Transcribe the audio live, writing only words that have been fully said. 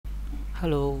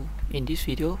Hello, in this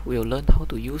video we'll learn how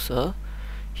to use a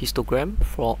histogram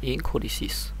in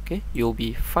Codesys. Okay, you'll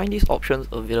find these options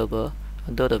available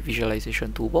under the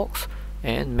visualization toolbox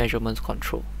and measurements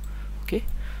control. Okay,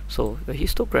 so a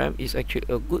histogram is actually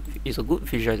a good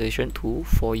visualization tool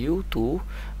for you to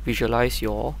visualize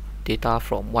your data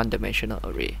from one-dimensional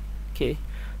array. Okay,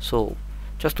 so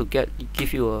just to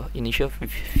give you a initial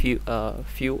view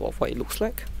of what it looks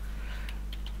like,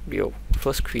 we'll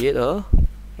first create a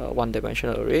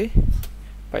one-dimensional array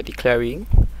by declaring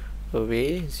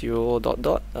array 0 dot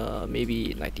dot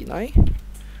maybe 99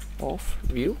 of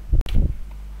view.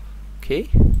 Okay,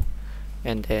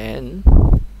 and then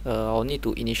I'll need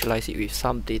to initialize it with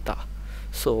some data.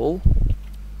 So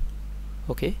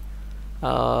okay,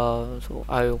 so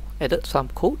I added some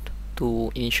code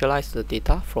to initialize the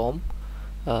data from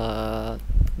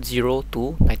 0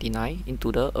 to 99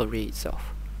 into the array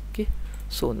itself. Okay,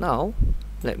 so now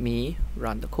let me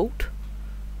run the code.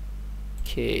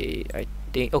 Okay,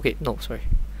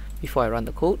 before I run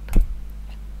the code,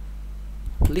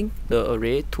 link the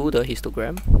array to the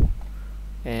histogram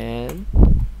and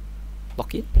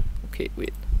log in. Okay,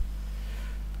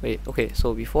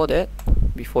 so before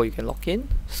you can log in,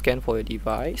 scan for your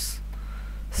device,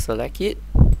 select it,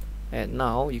 and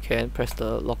now you can press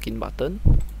the login button.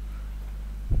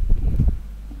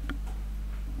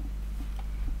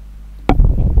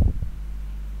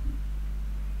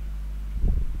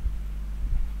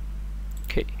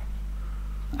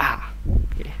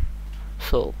 Okay,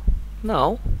 so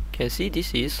now you can see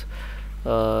this is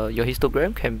your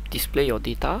histogram can display your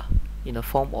data in a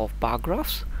form of bar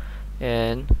graphs,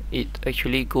 and it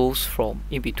actually goes from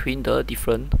in between the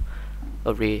different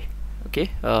array.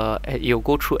 Okay, and you'll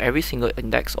go through every single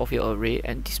index of your array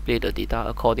and display the data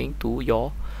according to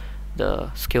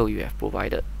the scale you have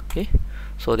provided. Okay,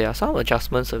 so there are some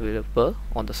adjustments available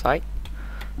on the side,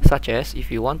 such as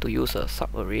if you want to use a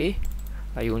sub-array,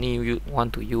 you only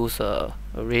want to use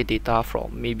array data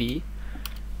from maybe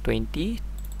 20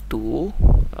 to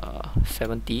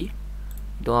 70. You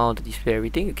don't want to display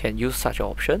everything, you can use such an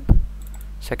option.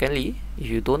 Secondly, if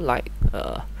you don't like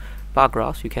bar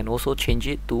graphs, you can also change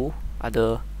it to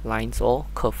other lines or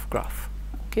curve graph.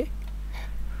 Okay,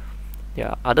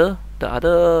 the other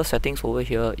settings over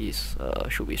here is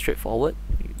should be straightforward.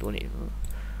 You don't need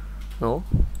no.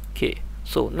 Okay,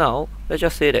 so now let's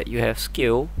just say that you have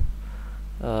scale.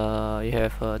 You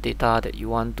have data that you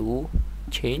want to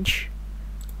change.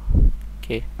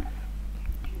 Okay,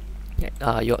 you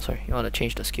want to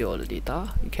change the scale of the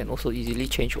data. You can also easily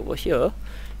change over here,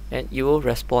 and it will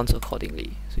respond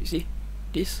accordingly. So you see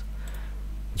this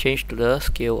change to the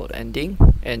scale of the ending,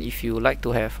 and if you like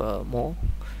to have more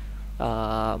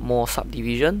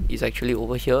subdivision, is actually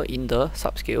over here in the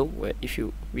subscale, where if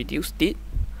you reduce it,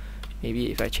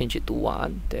 maybe if I change it to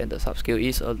 1, then the subscale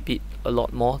is a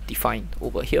lot more defined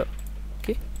over here.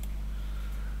 Okay,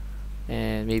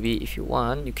 and maybe if you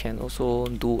want, you can also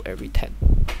do every 10.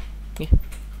 Okay,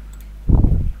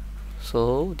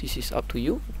 so this is up to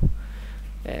you.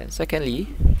 And secondly,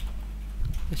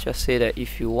 let's just say that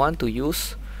if you want to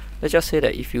use, let's just say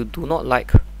that if you do not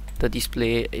like the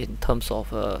display in terms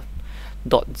of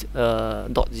dot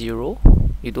 0,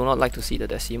 you do not like to see the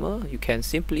decimal, you can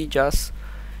simply just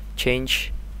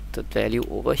change the value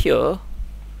over here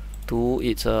to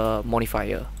its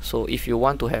modifier. So if you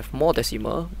want to have more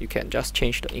decimal, you can just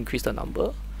increase the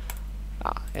number,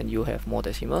 and you have more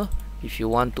decimal. If you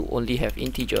want to only have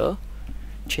integer,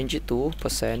 change it to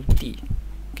 %d.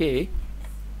 Okay,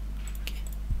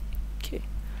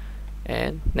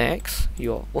 and next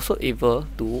you're also able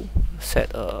to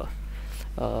set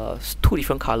two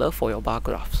different color for your bar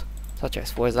graphs, such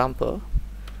as, for example,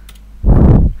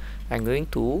 I'm going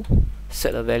to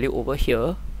set a value over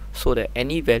here so that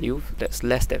any value that's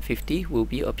less than 50 will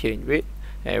appear in red,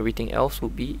 and everything else will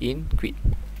be in green.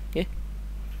 Okay,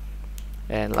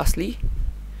 and lastly,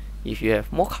 if you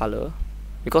have more color,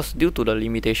 because due to the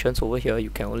limitations over here, you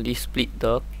can only split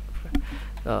the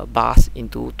bars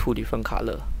into two different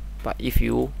color. But if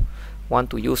you want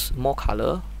to use more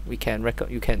color, you can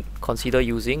consider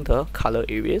using the color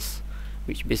areas,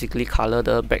 which basically color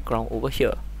the background over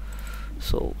here.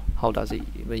 So how does it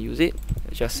even use it?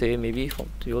 Let's just say maybe from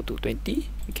 0 to 20,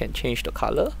 you can change the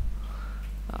color.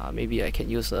 Maybe I can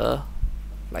use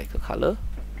like a color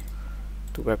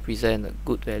to represent the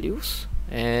good values,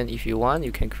 and if you want,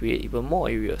 you can create even more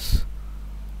areas,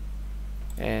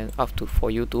 and for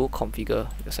you to configure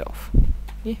yourself.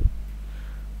 Okay.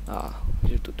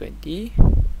 0 to 20,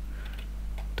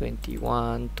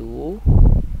 21 to,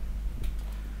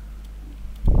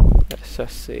 let's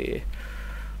just say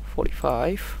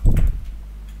 45.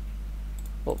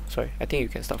 oh sorry, I think you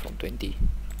can start from 20.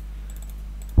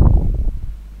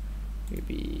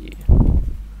 Maybe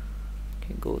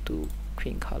can go to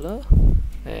green color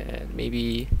and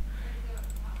maybe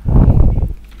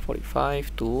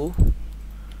 45 to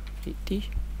 80,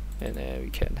 and then we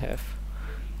can have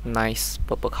nice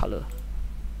purple color.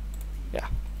 Yeah,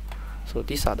 so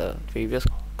these are the various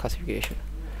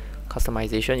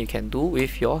customization you can do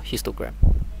with your histogram.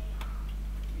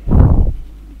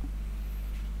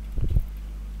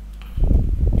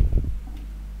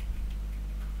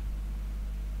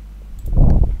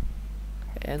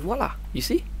 And voila, you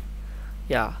see?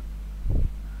 Yeah.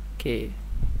 Okay.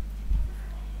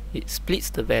 It splits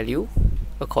the value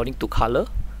according to color,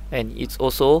 and it's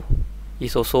also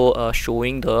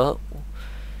showing the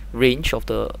range of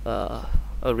the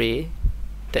array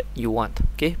that you want.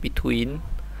 Okay, between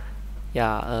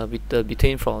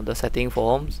between from the setting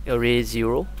from array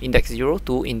 0, index 0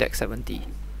 to index 70.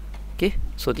 Okay,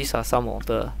 so these are some of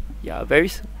the very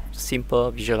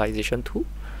simple visualization tool.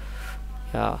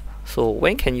 So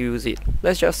when can you use it?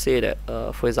 Let's just say that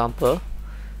for example,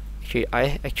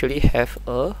 I actually have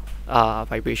a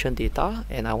vibration data,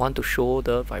 and I want to show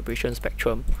the vibration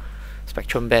spectrum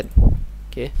band.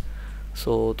 Okay,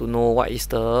 so to know what is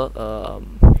the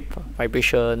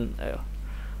vibration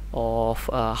of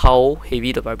how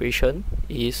heavy the vibration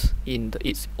is in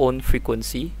its own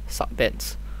frequency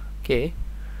subbands. Okay,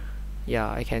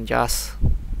 I can just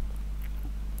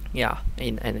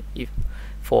and if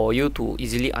for you to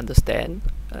easily understand,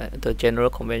 the general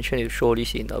convention is show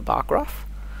this in a bar graph,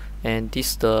 and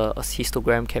this the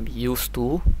histogram can be used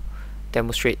to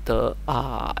demonstrate the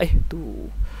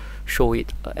to show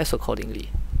it as accordingly.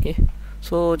 Okay,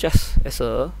 so just as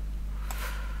a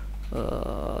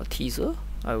teaser,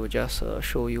 I will just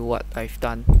show you what I've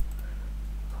done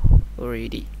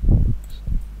already.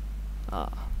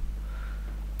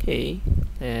 Okay,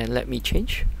 and let me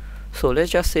change. So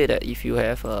let's just say that if you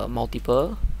have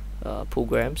multiple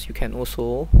programs, you can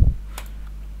also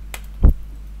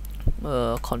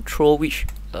control which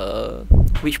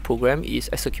program is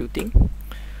executing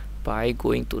by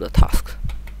going to the task.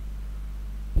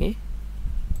 Okay.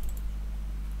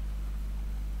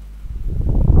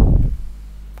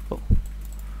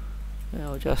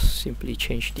 I'll just simply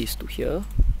change this to here,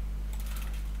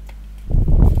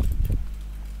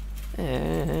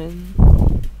 and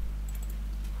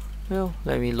well,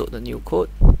 let me load the new code.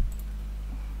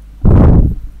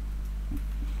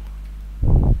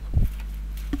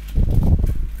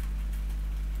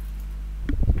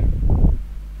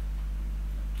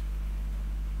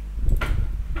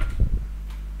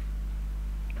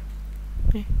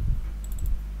 Okay.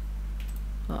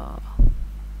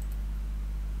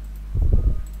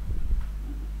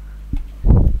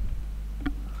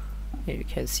 You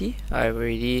can see I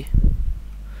already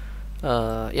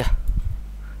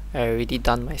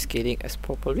done my scaling as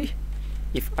properly.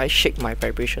 If I shake my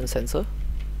vibration sensor,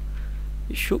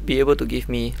 it should be able to give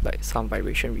me like some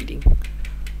vibration reading,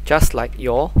 just like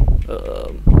your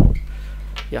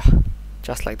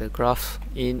just like the graphs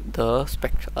in the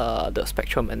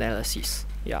spectrum analysis.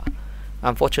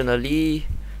 Unfortunately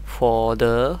for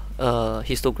the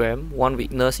histogram, one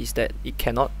weakness is that it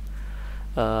cannot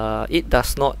it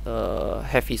does not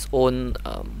have its own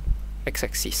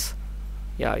x-axis.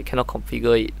 It cannot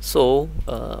configure it. So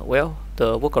well,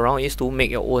 the workaround is to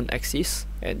make your own axis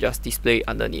and just display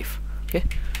underneath. Okay,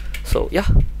 so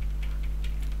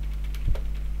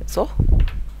that's all.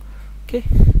 Okay,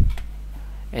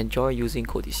 enjoy using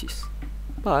Codesys.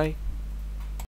 Bye.